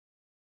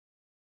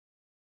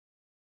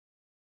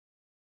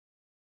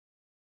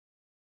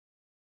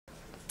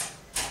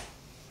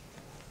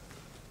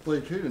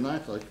Played two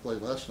tonight like you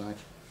played last night.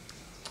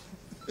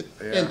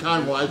 Yeah. And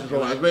time-wise is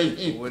what I was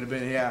making. It would have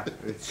been, yeah,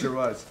 it sure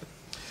was.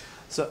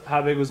 So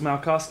how big was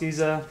Malkowski's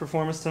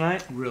performance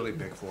tonight? Really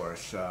big for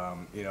us.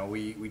 You know,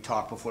 we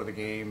talked before the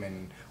game,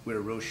 and we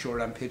were real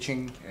short on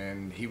pitching,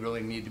 and he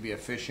really needed to be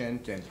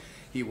efficient, and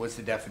he was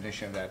the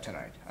definition of that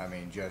tonight. I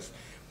mean, just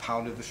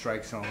pounded the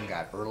strike zone,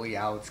 got early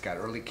outs, got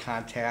early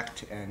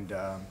contact, and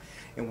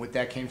with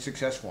that came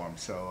success for him.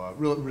 So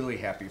really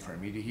happy for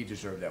him. He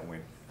deserved that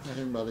win. I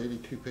think about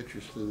 82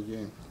 pitches through the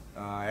game.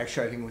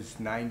 Actually, I think it was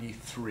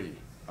 93.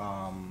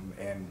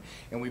 And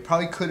we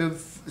probably could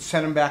have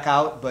sent him back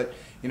out, but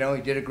you know,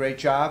 he did a great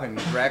job, and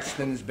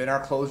Braxton's been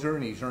our closer,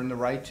 and he's earned the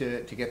right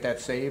to get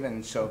that save.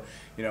 And so,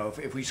 you know,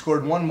 if we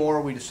scored one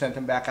more, we'd have sent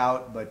him back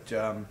out, but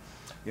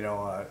you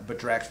know, but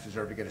Drax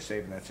deserved to get a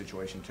save in that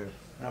situation too.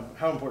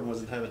 How important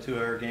was it to have a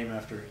 2-hour game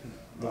after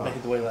the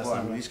way last well,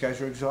 time? I mean, these guys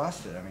are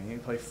exhausted. I mean, he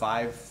played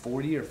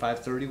 5:40 or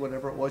 5:30,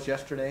 whatever it was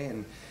yesterday,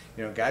 and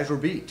you know, guys were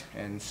beat.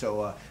 And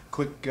so,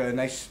 quick,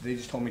 nice. They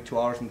just told me 2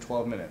 hours and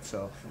 12 minutes,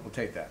 so we'll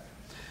take that.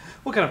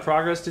 What kind of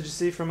progress did you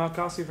see from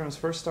Malkowski from his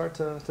first start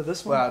to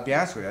this one? Well, to be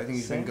honest with you, I think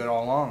he's been good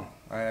all along.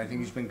 I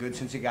think he's been good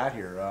since he got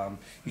here.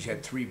 He's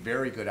had 3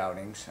 very good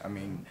outings. I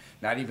mean,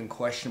 not even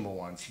questionable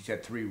ones. He's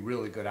had 3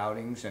 really good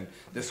outings, and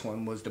this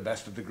one was the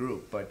best of the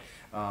group. But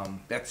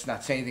that's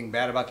not saying anything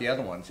bad about the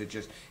other ones. It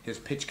just, his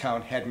pitch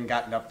count hadn't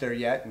gotten up there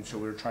yet, and so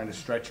we were trying to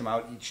stretch him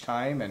out each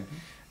time. And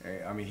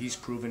I mean, he's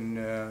proven,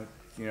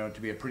 you know,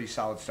 to be a pretty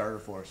solid starter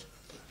for us.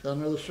 Got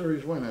another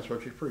series win. That's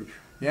what you preach.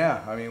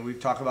 Yeah, I mean, we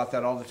talk about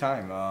that all the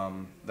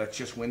time. Let's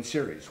just win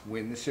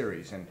the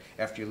series. And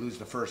after you lose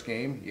the first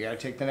game, you got to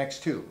take the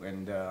next 2.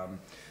 And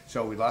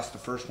so we lost the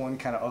first one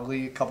kind of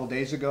ugly a couple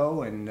days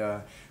ago. And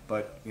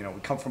but you know,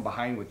 we come from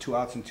behind with 2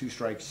 outs and 2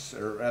 strikes,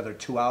 or rather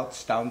 2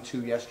 outs, down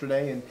 2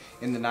 yesterday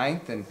in the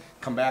 9th, and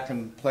come back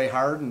and play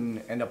hard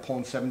and end up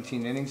pulling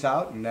 17 innings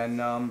out. And then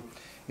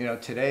you know,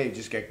 today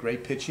just get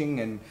great pitching,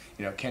 and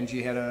you know,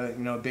 Kenji had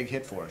a big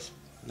hit for us.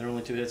 There were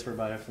only 2 hits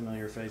by a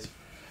familiar face.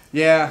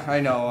 Yeah,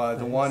 I know.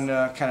 The one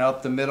kind of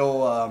up the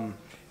middle,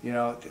 you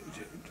know,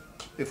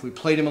 if we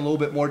played him a little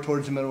bit more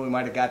towards the middle, we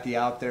might have got the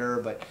out there.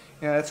 But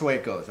you know, that's the way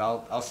it goes.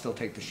 I'll still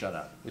take the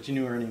shutout. But you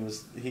knew Ernie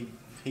was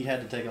he had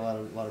to take a lot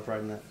of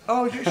pride in that.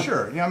 Oh,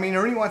 sure. You know, I mean,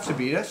 Ernie wants to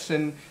beat us,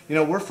 and you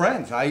know, we're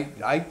friends.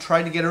 I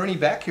tried to get Ernie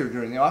back here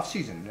during the off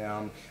season.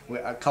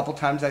 A couple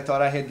times I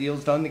thought I had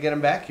deals done to get him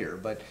back here,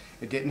 but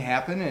it didn't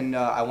happen. And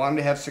I want him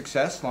to have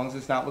success as long as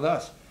it's not with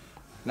us,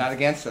 not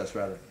against us,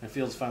 rather. And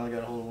Fields finally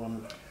got a hold of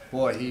one.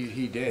 Boy,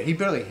 he did. He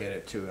barely hit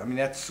it, too. I mean,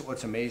 that's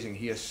what's amazing.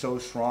 He is so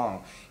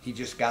strong. He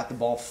just got the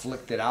ball,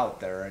 flicked it out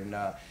there, and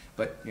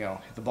but, you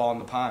know, hit the ball in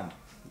the pond.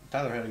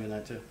 Tyler had a good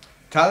night, too.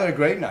 Tyler had a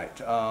great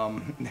night.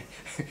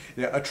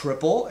 A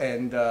triple,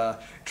 and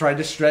tried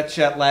to stretch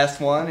that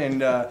last one,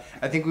 and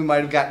I think we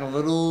might have gotten a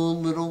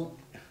little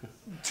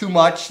too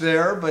much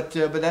there, but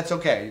that's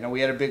okay. You know,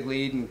 we had a big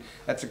lead, and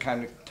that's the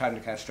kind of time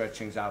to kind of stretch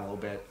things out a little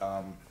bit.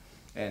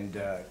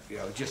 You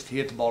know, just he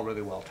hit the ball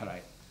really well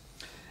tonight.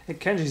 And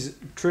Kenji's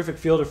a terrific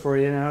fielder for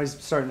you. Now he's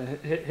starting to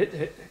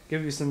hit,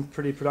 give you some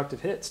pretty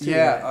productive hits too.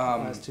 Yeah,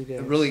 last 2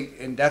 games. Really,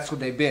 and that's what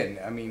they've been.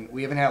 I mean,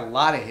 we haven't had a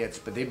lot of hits,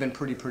 but they've been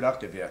pretty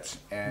productive hits.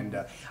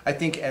 And I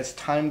think as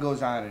time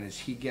goes on and as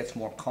he gets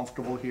more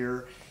comfortable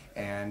here,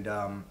 and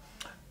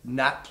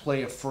not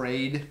play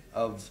afraid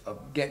of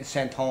getting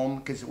sent home,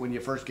 because when you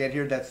first get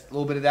here, that's a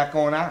little bit of that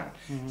going on.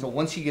 Mm-hmm. So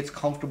once he gets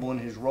comfortable in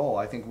his role,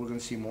 I think we're going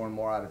to see more and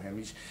more out of him.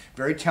 He's a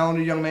very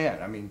talented young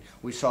man. I mean,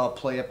 we saw a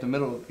play up the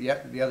middle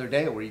the other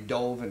day where he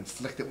dove and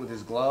flicked it with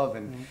his glove,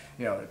 and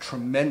you know, a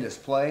tremendous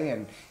play.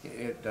 And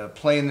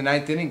play in the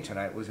 9th inning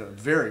tonight was a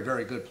very,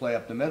 very good play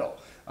up the middle.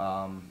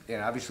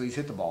 And obviously he's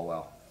hit the ball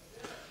well.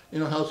 You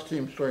know, how's the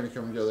team starting to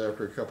come together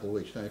after a couple of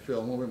weeks? Now you feel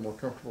a little bit more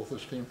comfortable with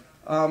this team?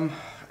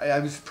 I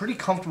was pretty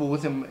comfortable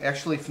with him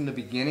actually from the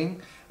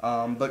beginning,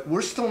 but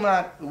we're still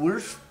not.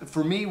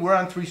 For me, we're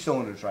on 3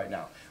 cylinders right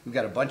now. We've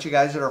got a bunch of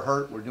guys that are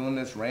hurt. We're doing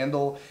this.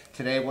 Randall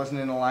today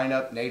wasn't in the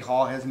lineup. Nate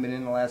Hall hasn't been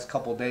in the last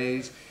couple of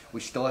days. We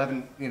still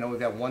haven't. You know, we've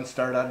got 1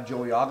 start out of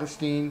Joey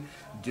Augustine.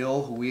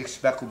 Dill, who we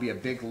expect will be a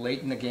big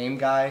late in the game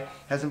guy,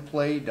 hasn't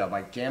played.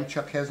 Mike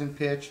Jamchuk hasn't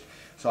pitched.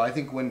 So I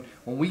think when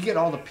we get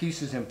all the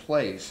pieces in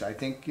place, I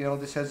think, you know,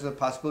 this has the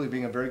possibility of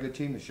being a very good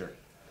team this year.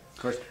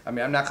 Of course, I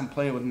mean, I'm not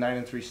complaining with a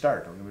 9-3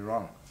 start. Don't get me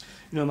wrong.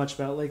 You know much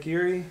about Lake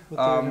Erie?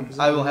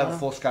 I will have a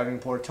full scouting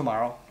report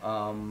tomorrow.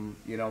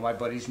 You know, my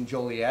buddies in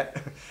Joliet,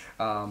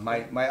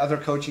 my other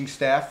coaching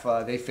staff,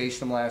 they faced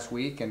them last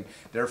week, and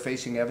they're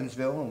facing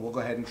Evansville, and we'll go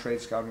ahead and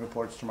trade scouting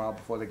reports tomorrow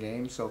before the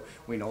game, so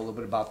we know a little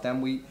bit about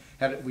them. We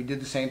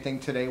did the same thing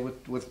today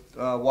with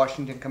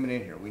Washington coming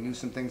in here. We knew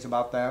some things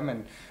about them,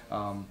 and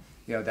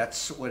you know,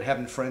 that's what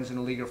having friends in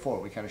the league are for.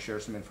 We kind of share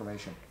some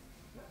information.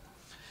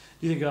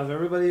 Do you think you'll have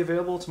everybody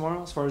available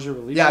tomorrow as far as your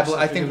relievers? Yeah,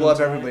 I think we'll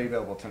have everybody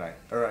available tonight,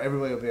 or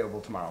everybody will be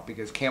available tomorrow,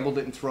 because Campbell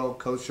didn't throw,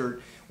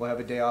 Kosert will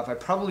have a day off. I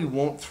probably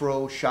won't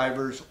throw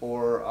Shivers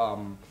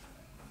or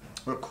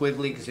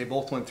Quigley, because they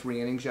both went 3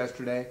 innings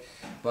yesterday.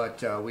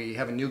 But we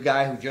have a new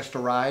guy who just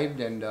arrived,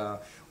 and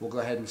we'll go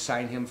ahead and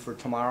sign him for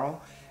tomorrow.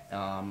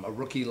 a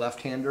rookie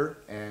left-hander,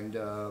 and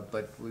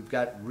but we've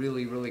got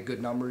really, really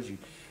good numbers.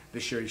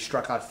 This year he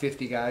struck out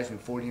 50 guys in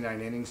 49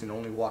 innings and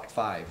only walked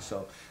 5.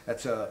 So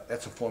that's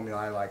a formula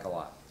I like a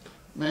lot.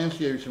 Mans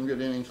gave you some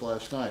good innings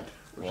last night.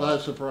 Was that a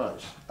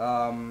surprise?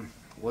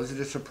 Was it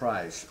a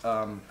surprise?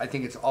 I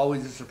think it's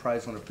always a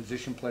surprise when a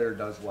position player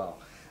does well.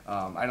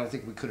 I don't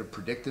think we could have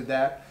predicted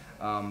that,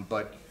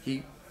 but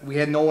we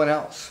had no one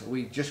else.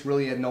 We just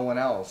really had no one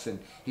else, and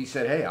he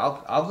said, "Hey,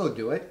 I'll go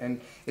do it."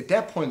 And at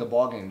that point in the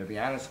ball game, to be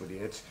honest with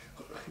you,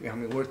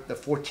 we're at the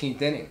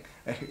 14th inning.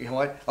 You know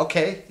what?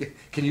 Okay,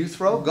 can you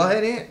throw? Go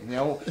ahead in.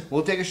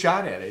 We'll take a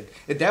shot at it.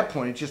 At that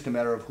point, it's just a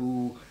matter of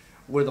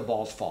where the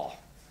balls fall.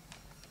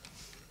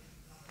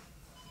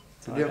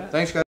 Yeah,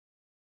 thanks, guys.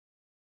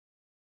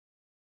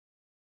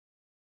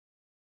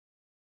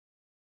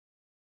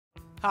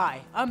 Hi,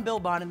 I'm Bill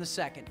Bonin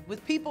II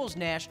with People's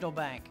National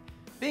Bank.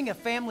 Being a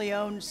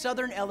family-owned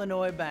Southern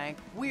Illinois bank,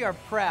 we are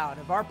proud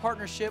of our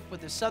partnership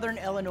with the Southern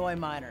Illinois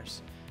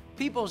Miners.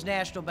 People's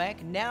National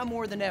Bank, now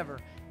more than ever,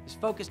 is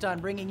focused on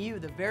bringing you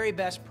the very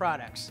best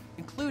products,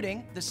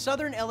 including the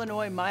Southern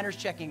Illinois Miners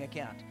Checking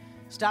Account.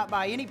 Stop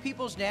by any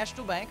People's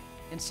National Bank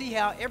and see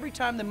how every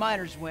time the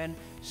Miners win,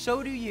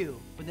 so do you,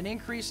 with an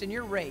increase in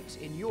your rates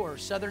in your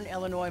Southern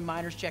Illinois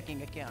Miners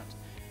Checking Account.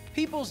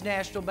 People's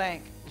National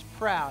Bank is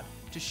proud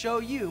to show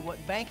you what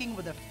banking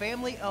with a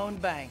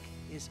family-owned bank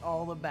is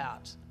all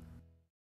about.